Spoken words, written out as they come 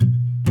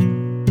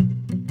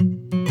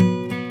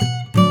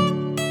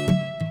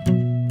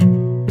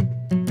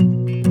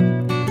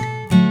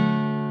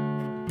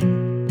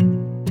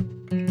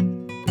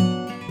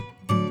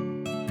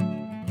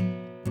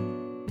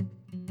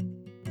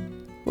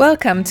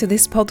Welcome to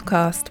this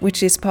podcast,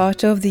 which is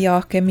part of the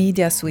Aker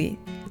Media Suite.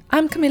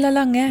 I'm Camilla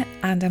Lange,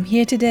 and I'm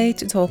here today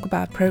to talk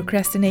about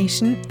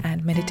procrastination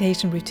and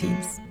meditation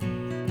routines.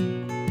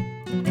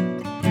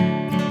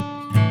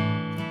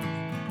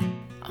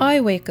 I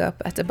wake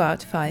up at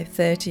about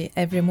 5:30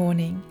 every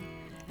morning,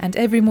 and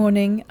every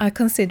morning I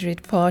consider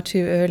it far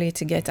too early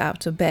to get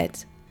out of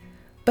bed.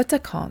 But I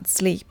can't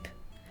sleep,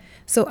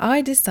 so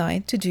I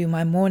decide to do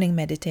my morning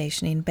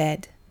meditation in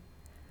bed.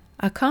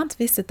 I can't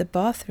visit the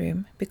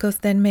bathroom because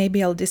then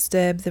maybe I'll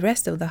disturb the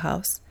rest of the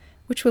house,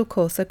 which will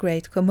cause a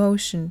great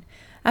commotion,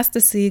 as the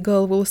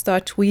seagull will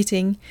start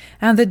tweeting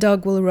and the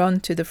dog will run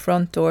to the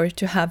front door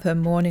to have her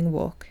morning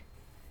walk.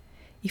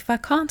 If I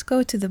can't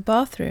go to the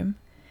bathroom,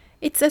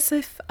 it's as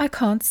if I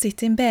can't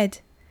sit in bed.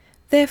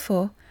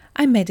 Therefore,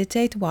 I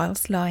meditate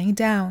whilst lying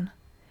down,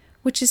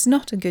 which is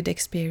not a good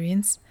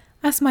experience,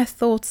 as my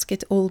thoughts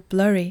get all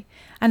blurry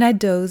and I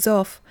doze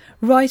off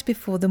right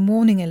before the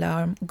morning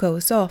alarm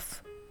goes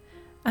off.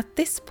 At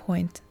this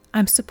point,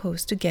 I'm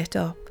supposed to get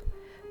up,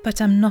 but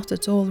I'm not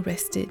at all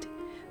rested,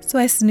 so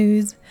I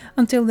snooze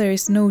until there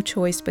is no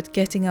choice but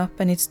getting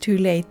up and it's too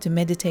late to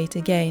meditate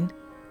again.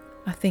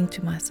 I think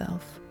to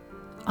myself,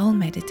 I'll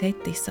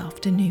meditate this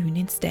afternoon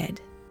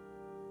instead.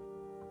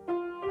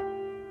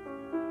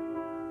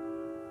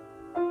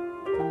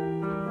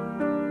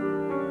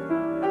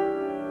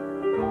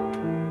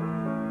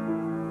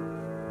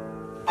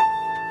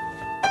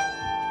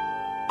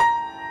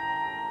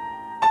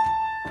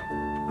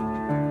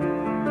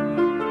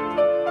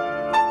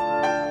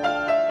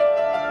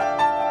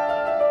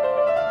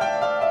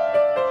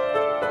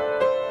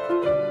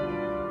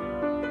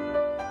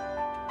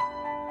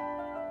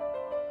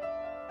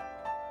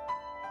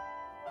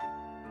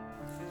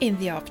 In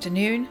the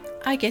afternoon,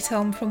 I get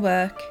home from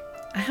work.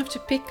 I have to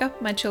pick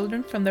up my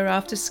children from their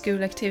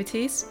after-school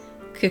activities,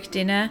 cook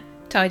dinner,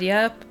 tidy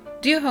up,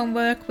 do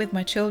homework with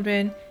my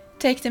children,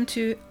 take them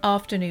to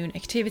afternoon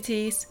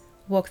activities,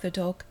 walk the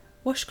dog,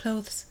 wash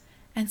clothes,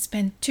 and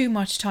spend too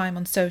much time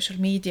on social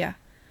media.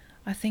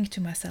 I think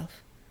to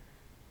myself,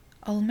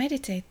 I'll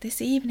meditate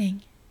this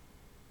evening.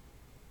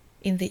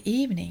 In the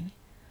evening,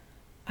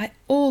 I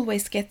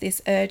always get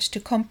this urge to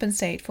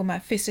compensate for my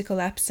physical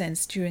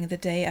absence during the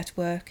day at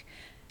work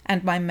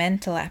and my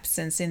mental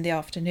absence in the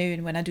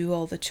afternoon when I do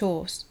all the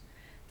chores.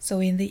 So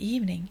in the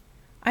evening,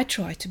 I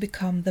try to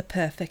become the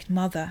perfect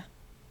mother.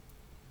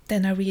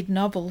 Then I read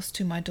novels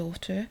to my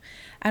daughter,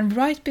 and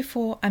right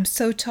before I'm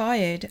so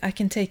tired I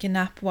can take a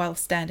nap while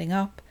standing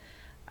up,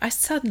 I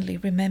suddenly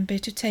remember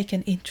to take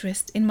an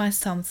interest in my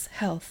son's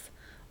health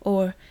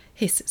or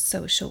his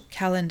social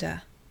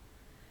calendar.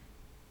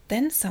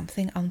 Then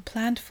something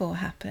unplanned for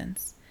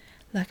happens,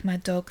 like my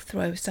dog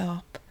throws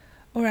up,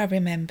 or I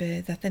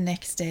remember that the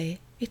next day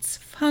it's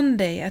fun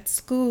day at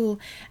school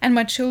and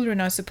my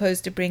children are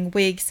supposed to bring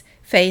wigs,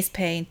 face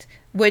paint,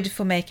 wood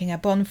for making a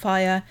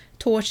bonfire,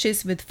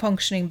 torches with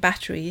functioning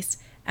batteries,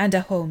 and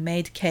a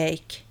homemade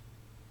cake.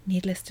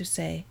 Needless to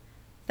say,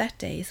 that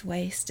day is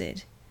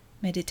wasted,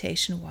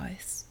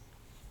 meditation-wise.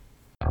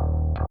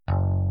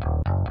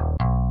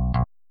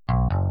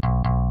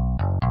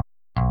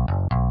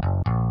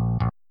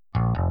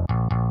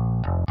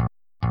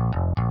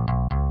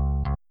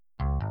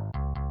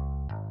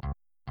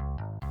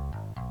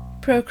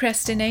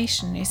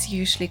 Procrastination is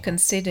usually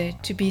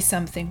considered to be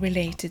something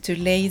related to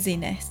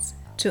laziness,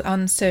 to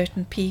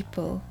uncertain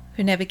people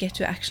who never get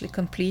to actually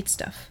complete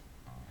stuff.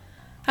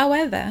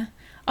 However,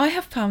 I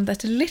have found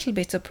that a little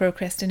bit of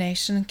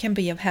procrastination can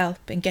be of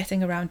help in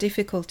getting around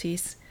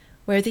difficulties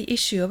where the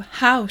issue of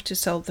how to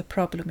solve the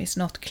problem is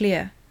not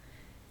clear.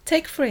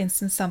 Take for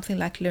instance something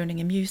like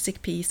learning a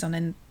music piece on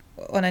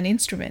an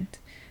instrument,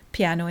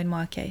 piano in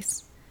my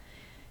case.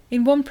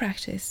 In one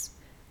practice,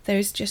 there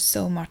is just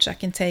so much I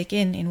can take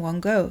in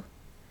one go.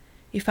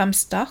 If I'm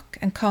stuck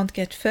and can't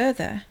get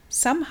further,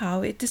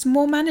 somehow it is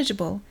more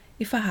manageable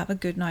if I have a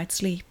good night's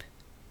sleep,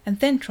 and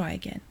then try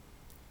again.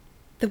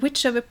 The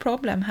whichever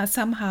problem has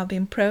somehow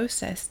been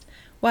processed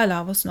while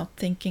I was not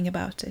thinking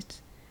about it.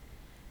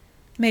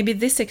 Maybe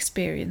this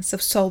experience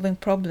of solving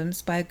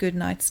problems by a good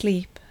night's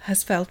sleep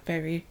has felt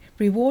very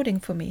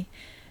rewarding for me,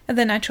 and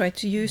then I try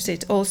to use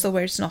it also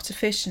where it's not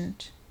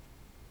efficient.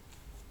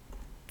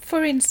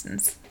 For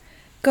instance,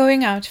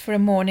 going out for a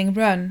morning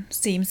run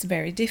seems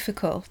very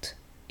difficult.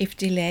 If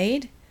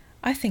delayed,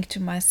 I think to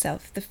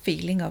myself the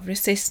feeling of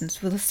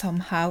resistance will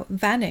somehow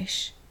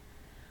vanish.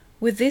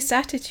 With this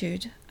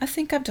attitude, I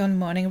think I've done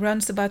morning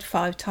runs about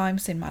 5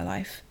 times in my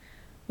life,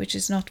 which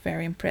is not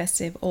very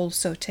impressive,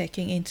 also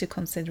taking into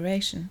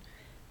consideration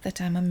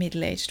that I'm a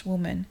middle-aged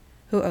woman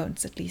who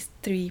owns at least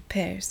 3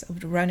 pairs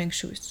of running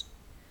shoes.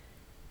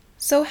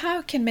 So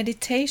how can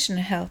meditation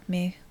help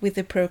me with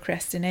the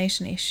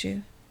procrastination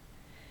issue?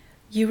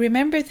 You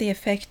remember the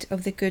effect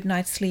of the good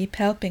night's sleep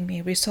helping me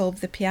resolve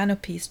the piano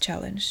piece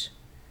challenge?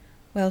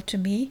 Well, to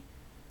me,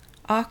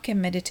 Aker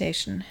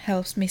meditation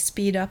helps me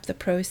speed up the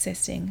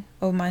processing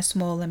of my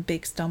small and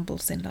big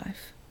stumbles in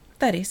life.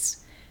 That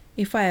is,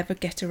 if I ever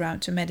get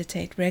around to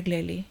meditate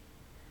regularly.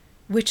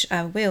 Which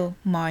I will,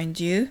 mind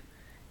you.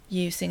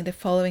 using the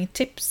following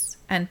tips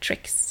and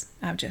tricks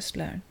I've just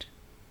learned.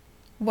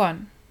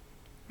 1.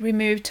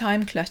 Remove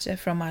time clutter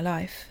from my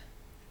life.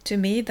 To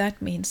me,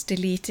 that means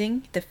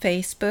deleting the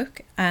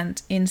Facebook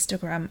and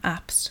Instagram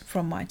apps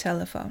from my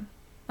telephone.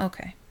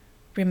 Okay,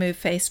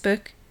 remove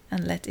Facebook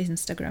and let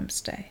Instagram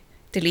stay.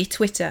 Delete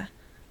Twitter,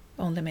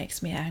 only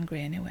makes me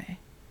angry anyway.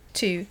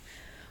 2.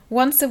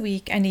 Once a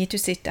week I need to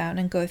sit down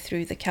and go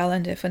through the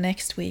calendar for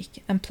next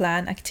week and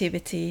plan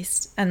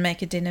activities and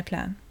make a dinner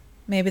plan.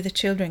 Maybe the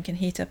children can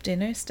heat up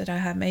dinners that I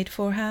have made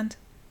beforehand.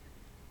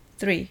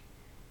 3.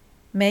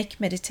 Make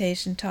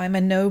meditation time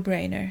a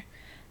no-brainer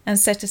and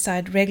set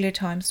aside regular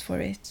times for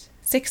it.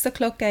 6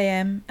 o'clock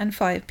a.m. and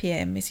 5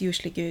 p.m. is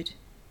usually good.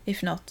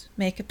 If not,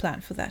 make a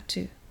plan for that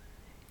too.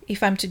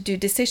 If I'm to do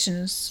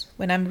decisions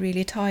when I'm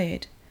really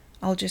tired,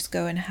 I'll just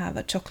go and have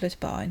a chocolate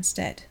bar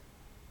instead.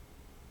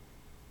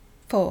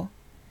 4.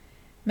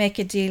 Make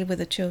a deal with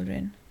the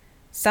children.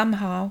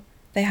 Somehow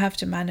they have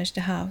to manage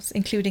the house,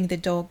 including the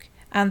dog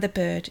and the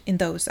bird in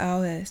those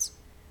hours.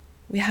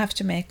 We have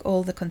to make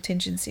all the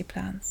contingency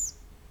plans.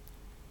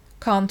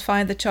 Can't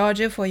find the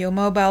charger for your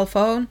mobile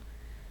phone?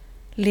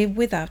 Live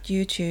without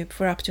YouTube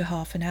for up to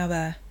half an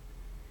hour.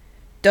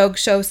 Dog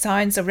shows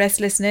signs of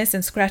restlessness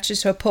and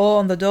scratches her paw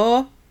on the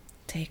door?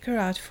 Take her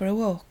out for a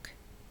walk.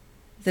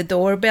 The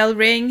doorbell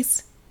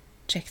rings?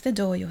 Check the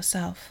door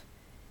yourself.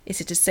 Is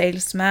it a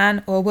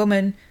salesman or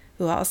woman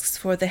who asks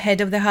for the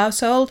head of the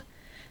household?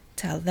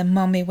 Tell them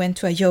Mommy went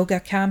to a yoga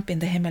camp in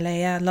the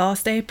Himalaya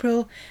last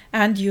April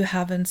and you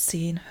haven't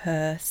seen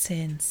her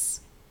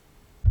since.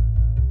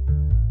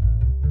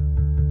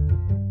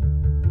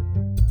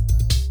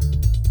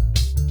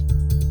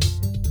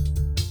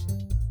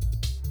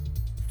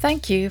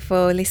 Thank you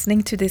for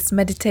listening to this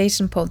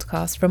meditation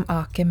podcast from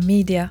Arkham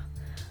Media.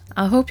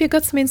 I hope you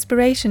got some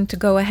inspiration to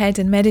go ahead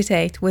and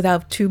meditate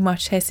without too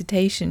much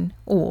hesitation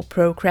or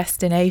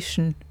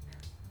procrastination.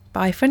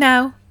 Bye for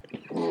now.